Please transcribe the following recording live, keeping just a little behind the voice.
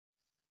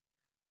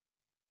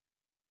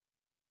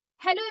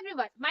Hello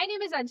everyone, my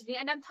name is Anjali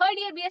and I'm third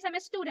year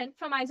BSMS student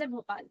from IISER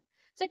Bhopal.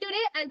 So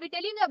today I'll be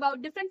telling you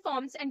about different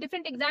forms and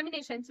different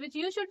examinations which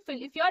you should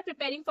fill if you are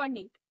preparing for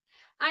NEET.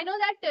 I know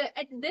that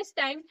at this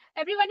time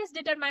everyone is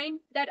determined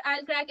that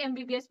I'll crack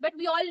MBBS, but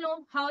we all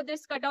know how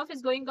this cutoff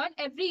is going on.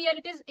 Every year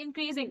it is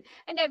increasing,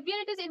 and every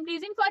year it is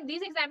increasing for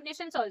these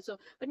examinations also.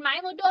 But my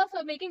motto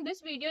of making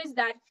this video is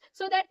that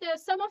so that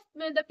some of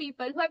the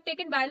people who have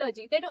taken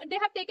biology, they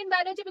have taken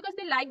biology because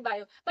they like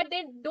bio, but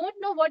they don't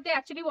know what they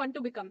actually want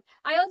to become.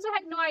 I also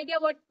had no idea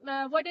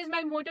what is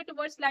my motto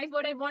towards life,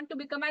 what I want to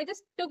become. I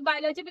just took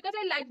biology because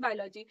I like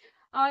biology,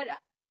 or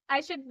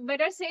I should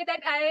better say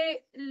that I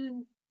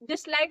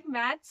disliked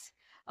maths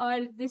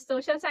or the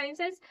social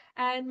sciences,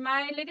 and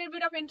my little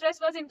bit of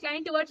interest was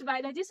inclined towards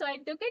biology, so I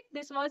took it.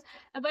 This was,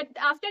 but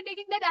after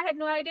taking that I had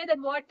no idea that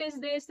what is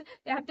this.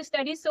 I have to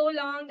study so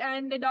long,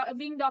 and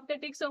being doctor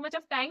takes so much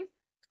of time.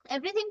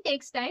 Everything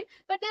takes time,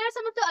 but there are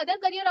some of the other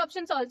career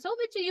options also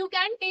which you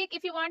can take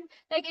if you want,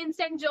 like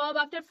instant job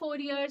after 4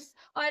 years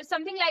or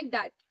something like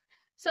that.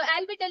 So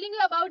I'll be telling you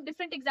about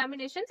different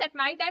examinations. At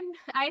my time,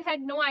 I had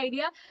no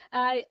idea.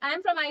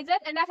 I'm from IISER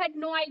and I had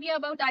no idea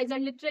about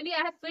IISER. Literally,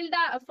 I have filled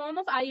a form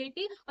of IIT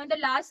on the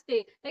last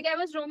day. Like I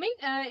was roaming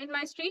in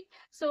my street.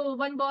 So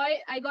one boy,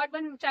 I got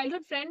one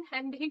childhood friend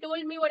and he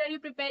told me, what are you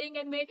preparing?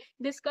 And we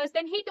discussed.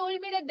 Then he told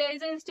me that there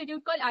is an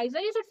institute called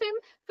IISER. You should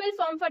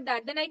fill form for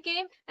that. Then I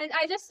came and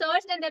I just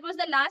searched, and that was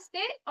the last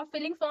day of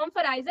filling form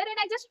for IISER, and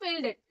I just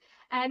filled it.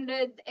 And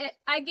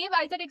I gave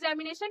IISER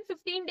examination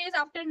 15 days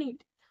after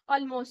NEET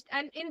almost,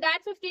 and in that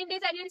 15 days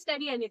I didn't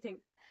study anything.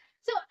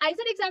 So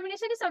IISER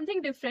examination is something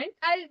different.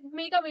 I'll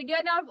make a video,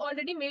 and I've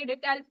already made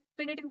it. I'll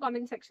pin it in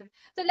comment section.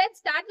 So let's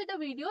start with the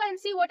video and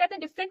see what are the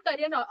different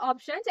career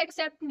options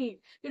except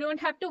NEET. You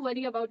don't have to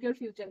worry about your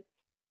future.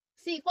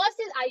 See, first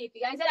is IAT,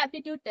 IISER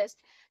aptitude test.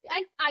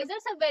 And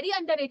IISERs are very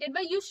underrated,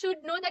 but you should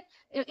know that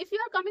if you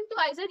are coming to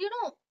IISER, you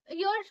know,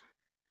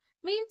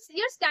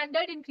 your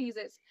standard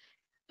increases.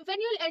 When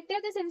you'll enter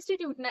this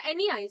institute,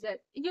 any IISER,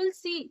 you'll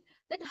see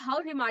that how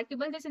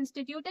remarkable this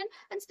institute,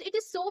 and it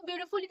is so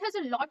beautiful. It has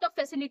a lot of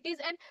facilities,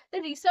 and the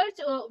research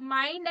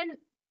mind and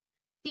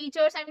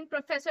teachers, I mean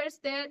professors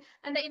there,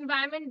 and the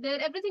environment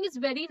there, everything is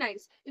very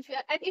nice. If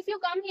you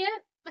come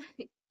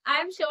here,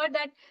 I am sure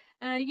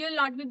that you'll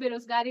not be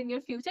berosgar in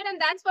your future, and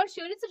that's for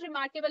sure. It's a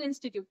remarkable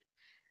institute.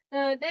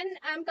 Then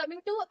I'm coming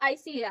to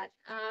ICAR.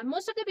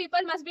 Most of the people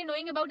must be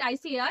knowing about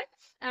ICAR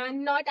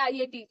and not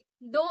IAT.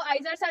 Though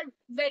IISERs are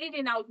very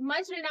renowned,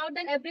 much renowned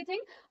than everything,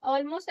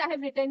 almost I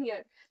have written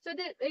here. So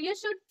you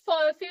should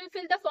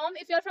fill the form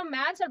if you're from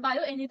maths or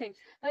bio, anything.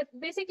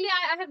 Basically,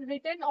 I have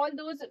written all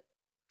those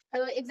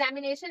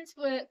examinations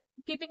for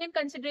keeping in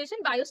consideration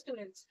bio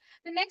students.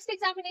 The next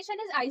examination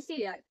is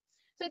ICAR.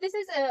 So this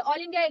is All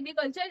India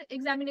Agriculture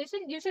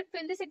examination. You should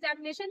fill this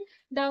examination.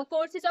 The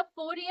course is of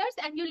 4 years,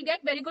 and you'll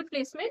get very good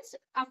placements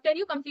after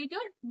you complete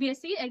your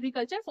BSc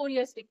Agriculture 4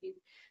 years degree.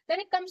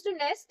 Then it comes to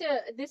NEST.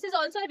 This is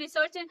also a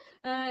research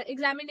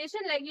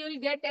examination. Like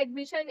you'll get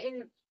admission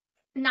in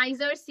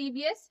NISER,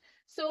 CBS.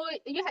 So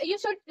you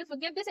should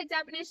give this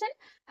examination,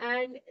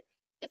 and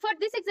for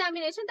this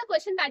examination, the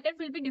question pattern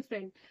will be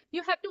different.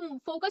 You have to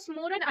focus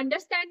more on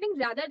understanding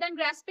rather than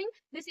grasping.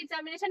 This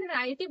examination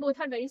and IIT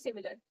both are very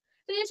similar.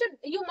 So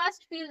you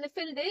must fill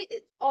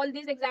all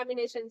these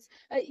examinations.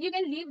 You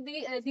can leave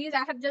these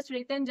I have just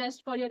written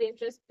just for your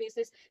interest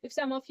basis. If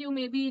some of you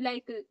may be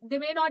like, they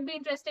may not be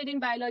interested in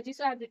biology,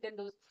 so I have written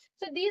those.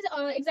 So these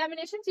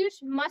examinations you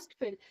must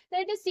fill.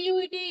 Then it is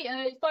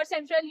CUET for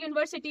central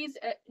universities.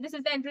 This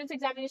is the entrance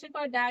examination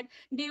for that.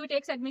 DU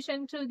takes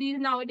admission to these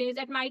nowadays.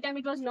 At my time,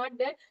 it was not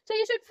there. So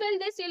you should fill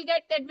this. You'll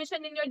get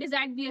admission in your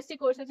desired BSc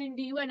courses in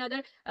DU and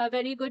other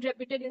very good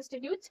reputed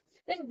institutes.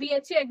 Then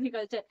BHC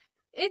Agriculture.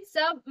 This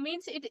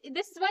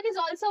one is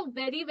also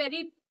very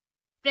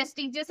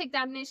prestigious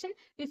examination.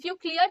 If you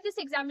clear this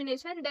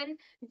examination, then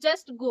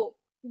just go.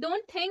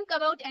 Don't think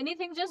about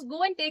anything, just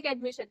go and take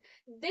admission.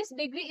 This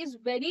degree is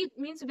very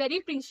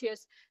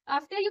precious.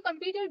 After you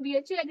complete your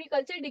BHC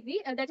Agriculture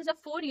degree, that is of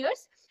 4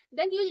 years,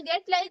 then you'll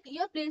get like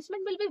your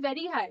placement will be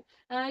very high.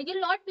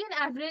 You'll not be an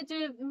average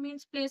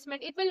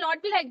placement. It will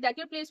not be like that.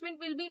 Your placement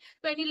will be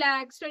 20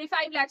 lakhs,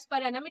 25 lakhs per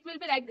annum. It will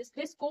be like this.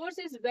 This course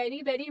is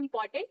very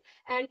important,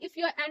 and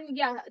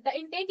the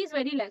intake is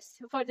very less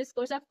for this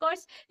course. Of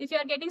course, if you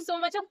are getting so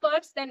much of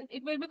perks, then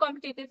it will be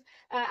competitive.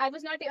 I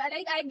was not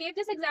like, I gave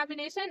this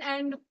examination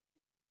and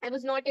I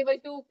was not able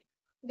to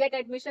get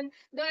admission,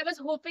 though I was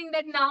hoping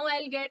that now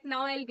I'll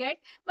get,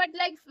 but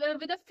like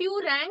with a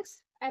few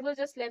ranks I was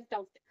just left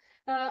out.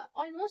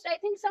 Almost I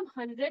think some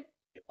 100,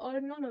 or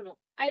no,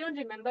 I don't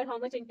remember how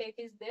much intake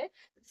is there.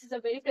 This is a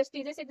very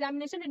prestigious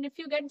examination, and if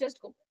you get,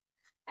 just go.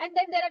 And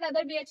then there are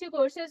other BHU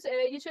courses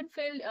you should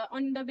fill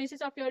on the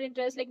basis of your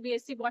interest, like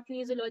BSc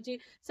Botany,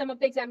 Zoology. Some of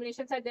the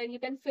examinations are there, you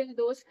can fill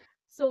those.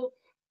 So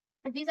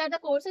these are the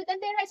courses. Then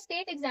there are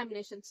state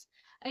examinations.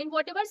 In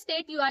whatever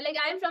state you are, like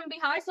I am from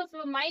Bihar, so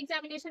my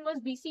examination was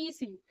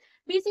BCEC.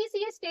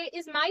 BCCA state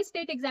is my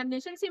state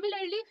examination.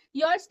 Similarly,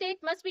 your state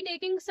must be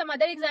taking some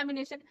other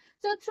examination.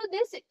 So through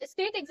this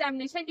state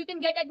examination, you can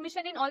get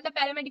admission in all the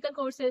paramedical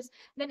courses,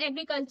 then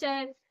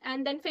agriculture,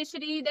 and then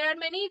fishery. There are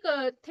many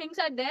things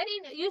are there.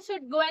 You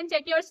should go and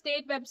check your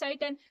state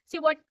website and see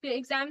what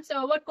exams,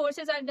 what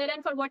courses are there,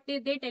 and for what they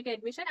take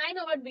admission. I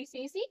know about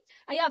BCC.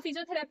 Yeah,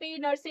 physiotherapy,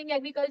 nursing,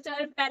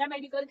 agriculture,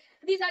 paramedical.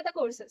 These are the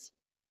courses.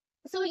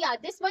 So yeah,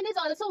 this one is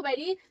also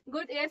very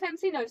good,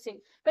 AFMC nursing.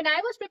 When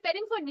I was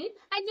preparing for NEET,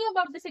 I knew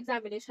about this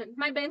examination.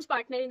 My bench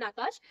partner in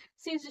Akash,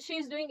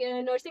 she's doing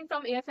nursing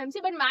from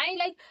AFMC, but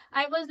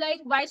I was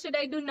like, why should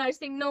I do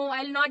nursing? No,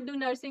 I'll not do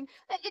nursing.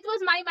 It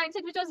was my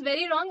mindset which was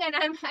very wrong, and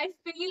I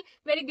feel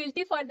very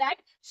guilty for that.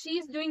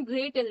 She's doing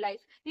great in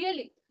life.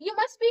 Really, you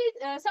must be,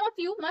 some of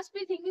you must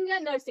be thinking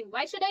nursing.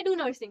 Why should I do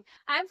nursing?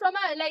 I'm from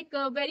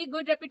a very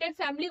good reputed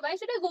family. Why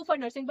should I go for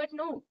nursing? But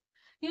no,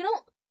 you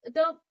know,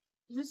 the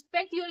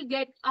respect you'll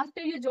get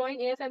after you join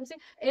AFMC.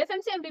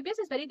 AFMC MBBS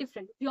is very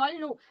different. We all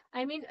know.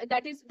 I mean,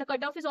 that is, the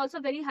cutoff is also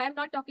very high. I'm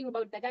not talking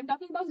about that. I'm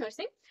talking about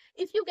nursing.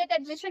 If you get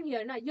admission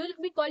here, now you'll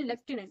be called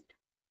lieutenant.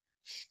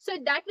 So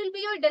that will be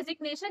your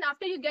designation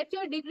after you get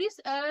your degrees.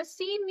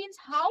 C means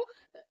how,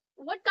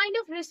 what kind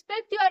of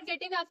respect you are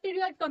getting after you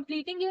are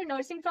completing your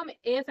nursing from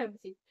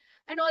AFMC.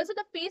 And also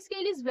the pay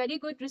scale is very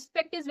good.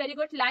 Respect is very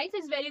good. Life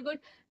is very good.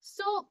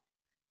 So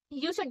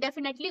you should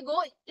definitely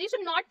go. You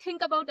should not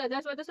think about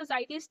others, what the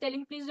society is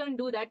telling. Please don't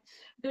do that.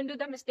 Don't do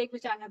the mistake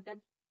which I have done.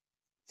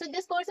 So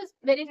this course is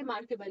very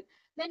remarkable.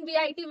 Then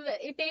VIT,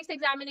 it takes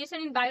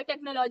examination in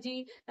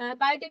biotechnology.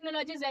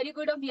 Biotechnology is very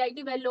good of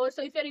VIT Vellore.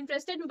 So if you're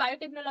interested in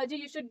biotechnology,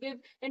 you should give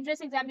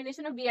entrance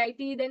examination of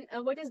VIT. Then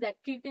what is that?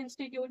 NEET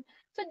Institute.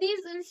 So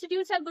these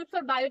institutes are good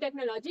for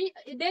biotechnology.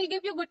 They'll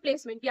give you good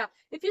placement. Yeah.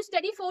 If you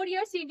study 4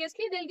 years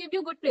seriously, they'll give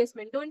you good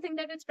placement. Don't think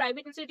that it's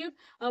private institute.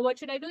 What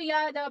should I do?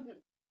 Yeah, the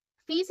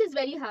fees is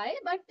very high,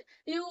 but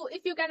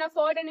if you can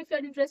afford and if you're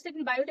interested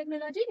in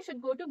biotechnology, you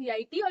should go to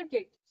VIT or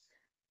KIT.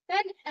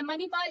 Then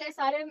Manipal,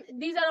 SRM,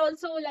 these are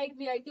also like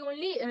VIT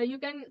only. You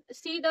can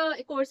see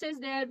the courses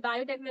there,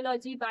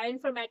 biotechnology,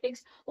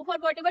 bioinformatics, or for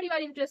whatever you are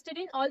interested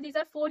in. All these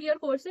are 4-year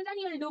courses, and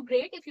you'll do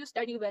great if you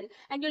study well,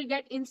 and you'll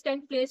get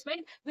instant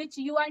placement, which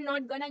you are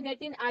not gonna get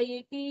in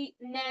IIT,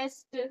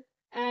 NEST,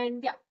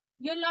 and yeah,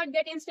 you'll not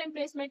get instant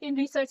placement in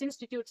research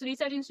institutes.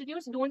 Research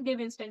institutes don't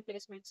give instant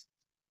placements.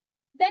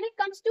 Then it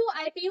comes to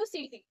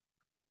IPU-CT.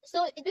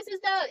 So this is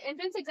the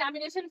entrance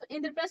examination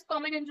in the first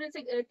common entrance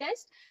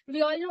test.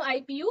 We all know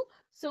IPU.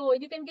 So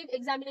you can give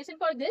examination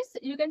for this.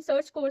 You can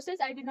search courses.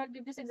 I did not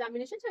give this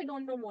examination, so I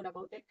don't know more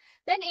about it.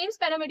 Then AIMS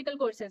paramedical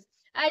courses.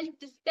 I'll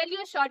tell you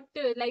a short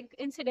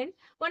incident.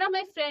 One of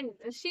my friends,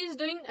 she's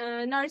doing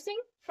nursing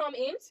from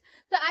AIMS.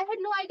 So I had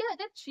no idea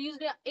that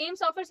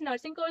AIMS offers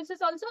nursing courses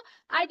also.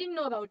 I didn't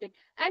know about it.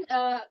 And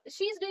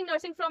she's doing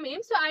nursing from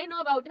AIMS, so I know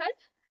about her.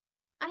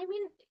 I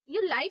mean,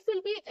 your life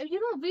will be,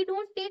 we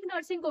don't take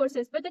nursing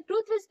courses, but the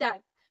truth is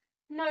that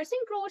nursing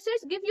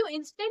courses give you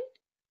instant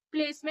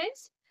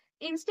placements,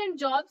 instant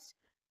jobs.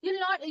 You'll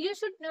be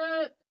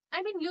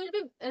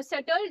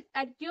settled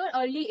at your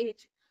early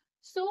age.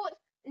 So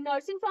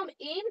nursing from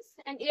AIMS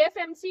and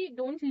AFMC,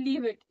 don't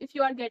leave it if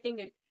you are getting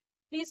it.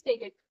 Please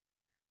take it.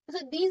 So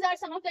these are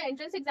some of the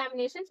entrance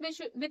examinations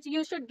which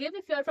you should give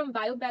if you are from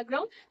bio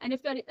background, and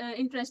if you are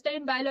interested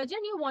in biology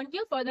and you want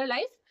your further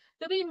life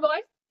to be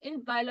involved in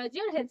biology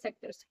or health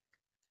sectors.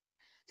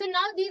 So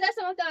now these are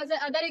some of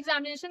the other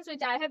examinations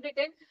which I have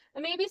written.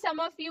 Maybe some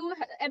of you,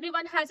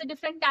 everyone has a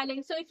different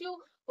talent. So if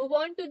you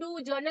want to do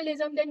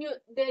journalism, then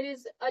there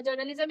is a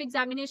journalism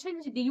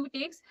examination which DU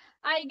takes.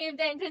 I gave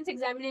the entrance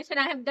examination.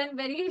 I have done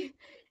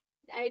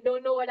I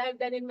don't know what I've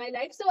done in my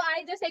life. So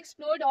I just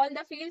explored all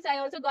the fields. I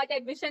also got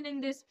admission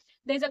in this.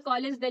 There's a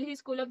college, Delhi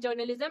School of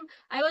Journalism.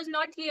 I was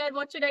not clear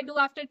what should I do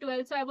after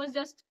 12th. So I was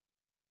just,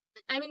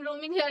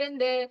 roaming here and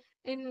there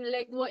in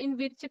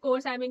which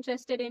course I'm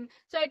interested in.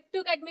 So I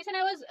took admission.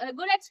 I was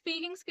good at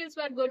speaking skills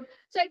were good.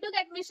 So I took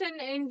admission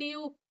in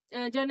DU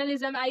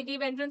journalism. I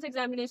gave entrance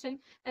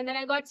examination and then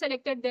I got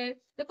selected there.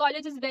 The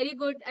college is very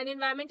good and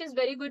environment is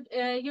very good.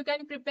 You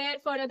can prepare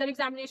for other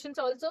examinations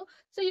also.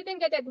 So you can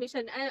get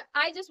admission.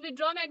 I just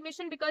withdraw my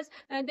admission because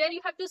there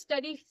you have to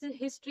study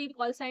history,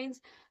 pol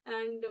science,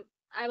 and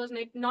I was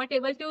not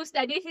able to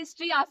study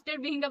history after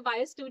being a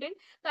bio student.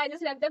 So I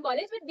just left the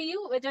college. But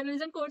DU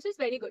journalism course is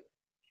very good.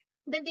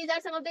 Then these are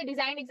some of the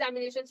design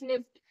examinations,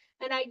 NIFT,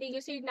 NIT,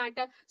 you see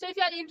NATA. So if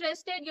you are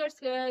interested, your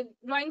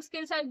drawing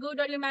skills are good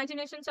or your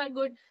imaginations are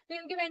good, you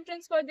can give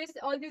entrance for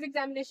all these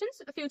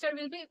examinations. The future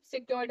will be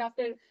secured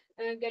after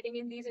getting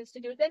in these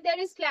institutes. Then there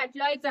is CLAT,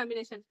 law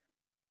examination.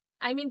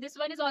 This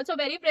one is also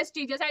very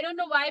prestigious. I don't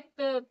know why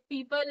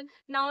people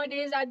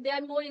nowadays they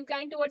are more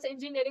inclined towards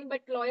engineering,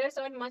 but lawyers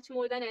earn much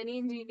more than any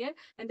engineer,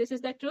 and this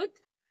is the truth.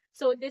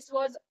 So this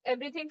was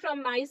everything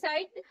from my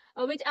side,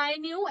 which I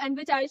knew and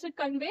which I should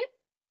convey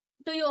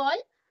to you all.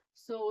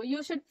 So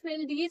you should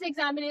fill these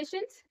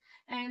examinations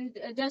and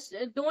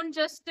don't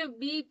just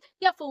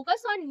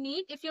focus on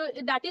NEET. If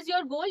that is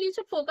your goal, you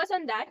should focus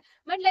on that.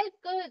 But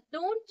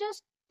don't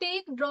just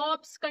take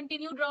drops,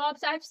 continue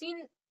drops. I've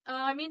seen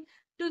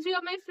 2-3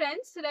 of my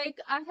friends, like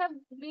I have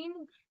been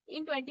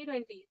in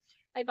 2020,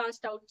 I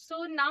passed out.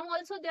 So now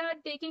also they are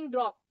taking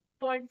drop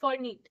for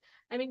NEET.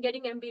 I mean,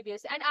 getting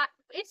MBBS. And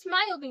it's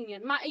my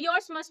opinion.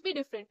 Yours must be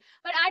different.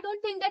 But I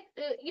don't think that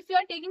if you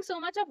are taking so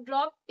much of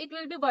drop, it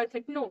will be worth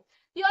it. No.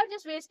 You are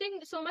just wasting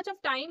so much of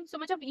time, so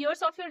much of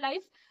years of your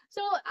life.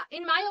 So,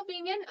 in my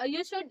opinion,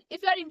 you should,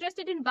 if you are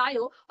interested in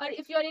bio, or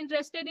if you are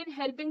interested in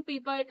helping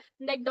people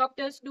like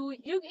doctors do,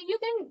 you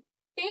can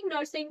take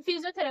nursing,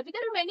 physiotherapy.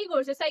 There are many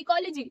courses,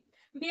 psychology,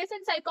 BS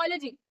in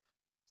psychology.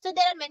 So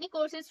there are many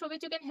courses through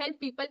which you can help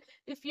people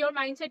if your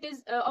mindset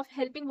is of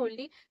helping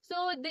only.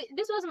 So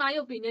this was my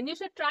opinion. You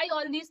should try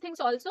all these things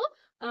also.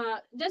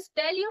 Just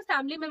tell your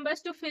family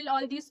members to fill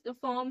all these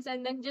forms,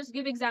 and then just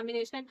give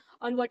examination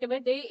on whatever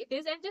day it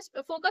is, and just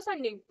focus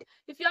on it.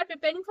 If you are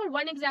preparing for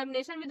one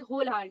examination with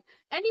whole heart,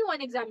 any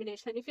one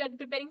examination, if you are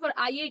preparing for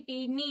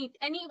IIT, NEET,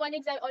 any one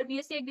exam, or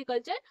BSc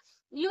agriculture,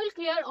 you will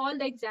clear all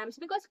the exams,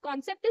 because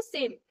concept is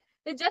same.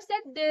 It's just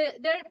that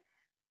their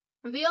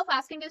way of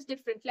asking is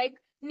different. Like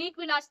NEET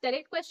will ask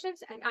direct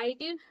questions, and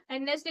IIT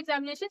and next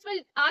examinations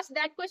will ask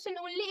that question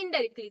only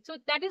indirectly. So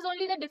that is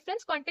only the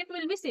difference. Content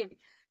will be same.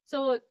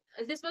 So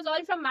this was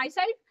all from my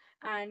side,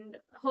 and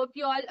hope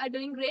you all are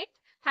doing great.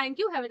 Thank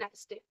you. Have a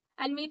nice day.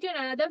 I'll meet you in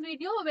another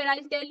video where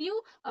I'll tell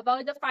you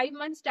about the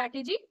 5-month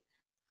strategy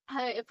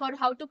for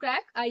how to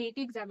crack IIT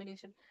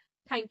examination.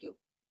 Thank you.